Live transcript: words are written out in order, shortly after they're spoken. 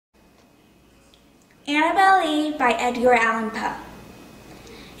Annabell Lee by Edgar Allan Poe.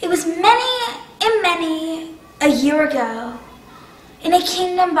 It was many and many a year ago, in a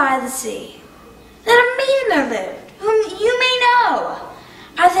kingdom by the sea, that a maiden there lived, whom you may know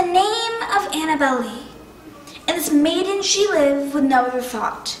by the name of Annabell Lee. And this maiden she lived with no other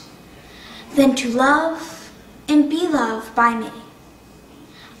thought than to love and be loved by me.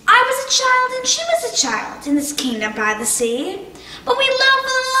 I was a child and she was a child in this kingdom by the sea, but we loved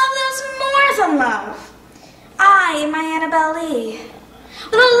with a love that was more than love. I and my Annabell Lee,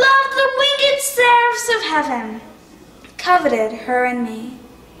 with a love the winged seraphs of heaven coveted her and me.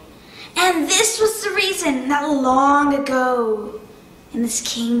 And this was the reason that long ago, in this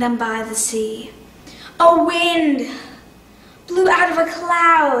kingdom by the sea, a wind blew out of a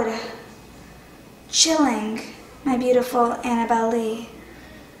cloud, chilling my beautiful Annabell Lee.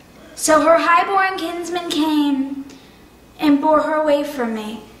 So her high-born kinsman came and bore her away from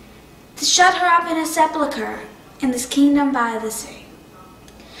me, to shut her up in a sepulchre in this kingdom by the sea.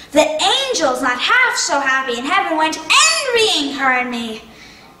 The angels, not half so happy in heaven, went envying her and me.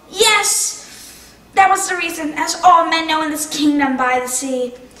 Yes, that was the reason, as all men know in this kingdom by the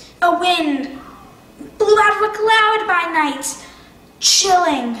sea, a wind blew out of a cloud by night,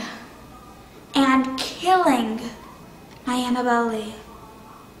 chilling and killing my Annabell Lee.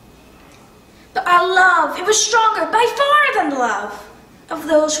 But our love, it was stronger by far than the love of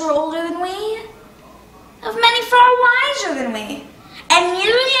those who are older than we, of many far wiser than we, and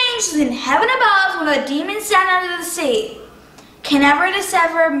neither the angels in heaven above nor the demons down under the sea can ever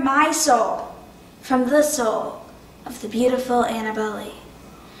dissever my soul from the soul of the beautiful Annabell Lee.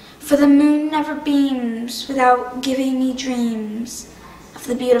 For the moon never beams without giving me dreams of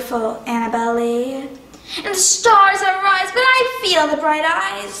the beautiful Annabell Lee, and the stars that rise, but I feel the bright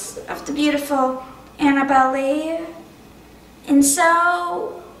eyes of the beautiful Annabell Lee. And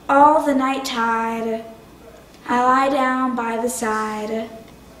so, all the night tide, I lie down by the side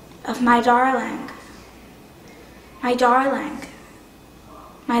of my darling,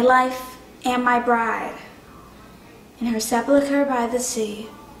 my life and my bride, in her sepulchre by the sea,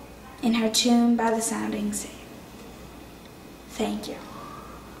 in her tomb by the sounding sea. Thank you.